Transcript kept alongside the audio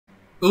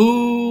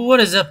Ooh, what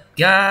is up,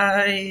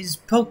 guys?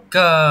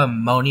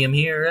 Pokemonium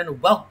here,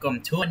 and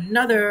welcome to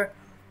another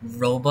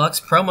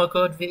Roblox promo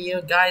code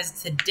video.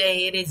 Guys,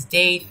 today it is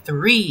day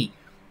 3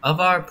 of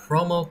our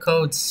promo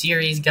code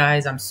series,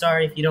 guys. I'm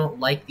sorry if you don't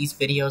like these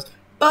videos,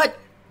 but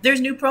there's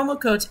new promo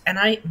codes, and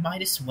I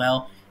might as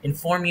well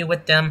inform you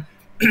with them.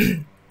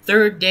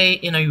 Third day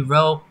in a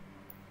row,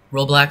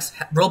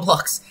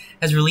 Roblox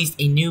has released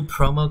a new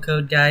promo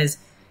code, guys.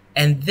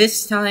 And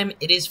this time,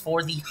 it is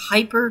for the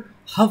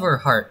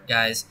HOVERHEART,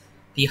 guys.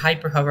 The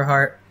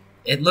HOVERHEART.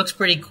 It looks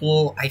pretty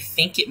cool. I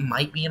think it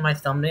might be in my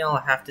thumbnail.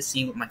 I'll have to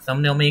see what my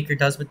thumbnail maker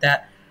does with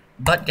that.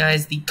 But,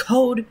 guys, the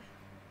code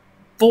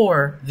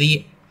for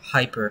the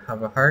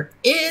HOVERHEART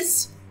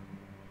is...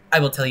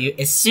 I will tell you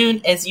as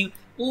soon as you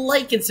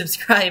like and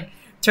subscribe.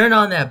 Turn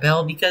on that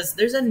bell because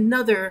there's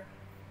another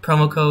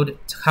promo code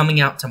coming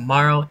out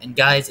tomorrow. And,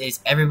 guys, it's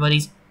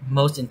everybody's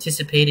most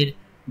anticipated,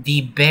 the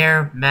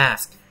bear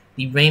mask.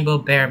 The rainbow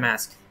bear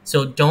mask.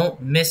 So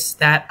don't miss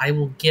that. I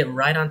will get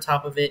right on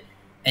top of it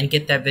and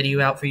get that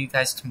video out for you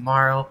guys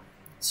tomorrow.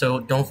 So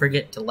don't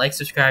forget to like,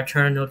 subscribe,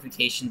 turn on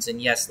notifications,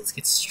 and yes, let's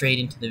get straight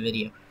into the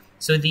video.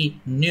 So the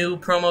new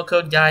promo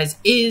code, guys,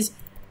 is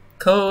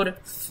code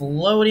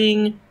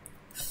floating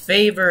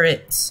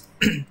favorites.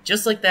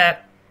 Just like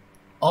that,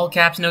 all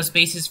caps, no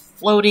spaces,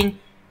 floating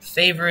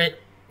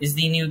favorite is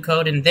the new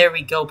code, and there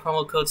we go,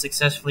 promo code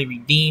successfully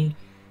redeemed.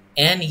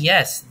 And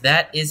yes,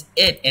 that is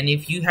it. And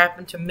if you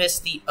happen to miss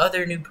the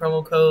other new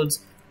promo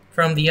codes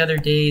from the other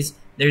days,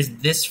 there's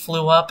this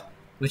flew up,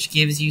 which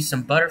gives you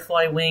some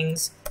butterfly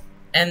wings.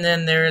 And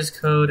then there is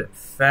code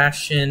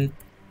Fashion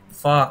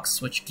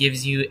Fox, which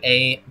gives you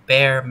a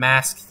bear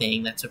mask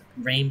thing. That's a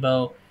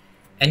rainbow.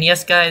 And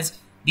yes, guys,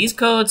 these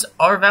codes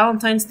are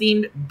Valentine's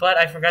themed, but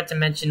I forgot to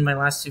mention in my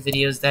last 2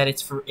 videos that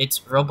it's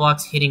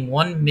Roblox hitting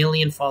 1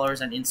 million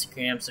followers on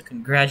Instagram. So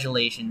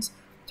congratulations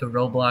to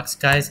Roblox,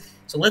 guys.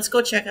 So let's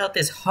go check out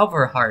this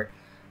HOVERHEART.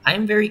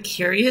 I'm very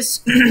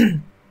curious.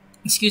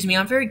 Excuse me,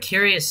 I'm very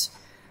curious.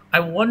 I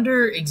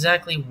wonder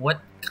exactly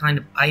what kind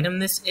of item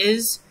this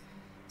is.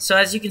 So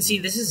as you can see,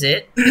 this is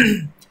it.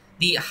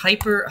 The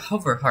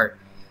HOVERHEART.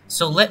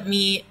 So let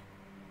me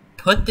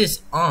put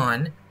this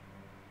on.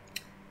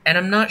 And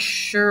I'm not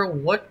sure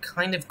what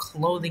kind of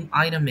clothing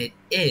item it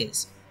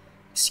is.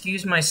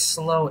 Excuse my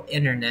slow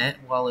internet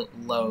while it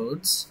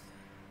loads.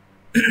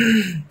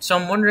 So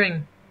I'm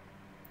wondering,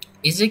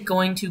 is it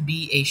going to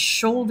be a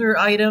shoulder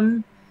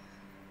item?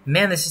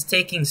 Man, this is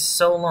taking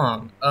so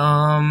long.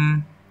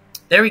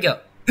 There we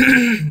go.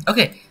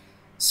 Okay.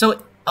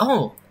 So,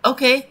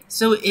 okay.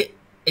 So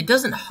it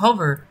doesn't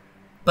hover,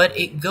 but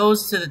it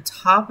goes to the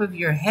top of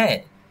your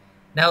head.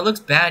 Now it looks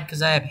bad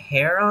because I have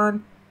hair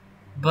on,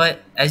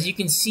 but as you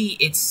can see,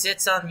 it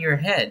sits on your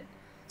head.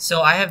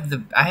 So I have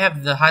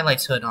the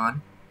highlights hood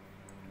on,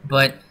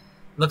 but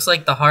looks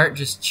like the heart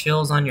just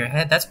chills on your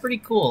head. That's pretty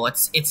cool.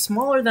 It's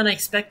smaller than I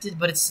expected,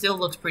 but it still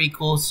looks pretty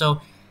cool.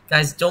 So,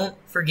 guys, don't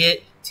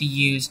forget to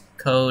use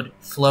code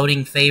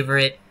floating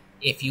favorite.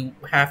 If you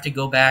have to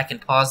go back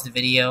and pause the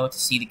video to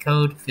see the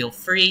code, feel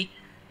free.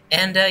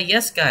 And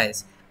yes,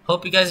 guys,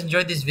 hope you guys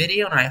enjoyed this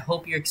video, and I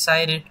hope you're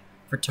excited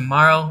for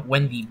tomorrow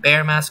when the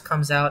bear mask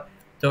comes out.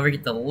 Don't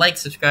forget to like,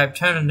 subscribe,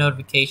 turn on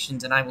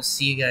notifications, and I will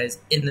see you guys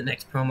in the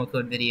next promo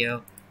code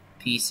video.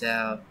 Peace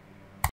out.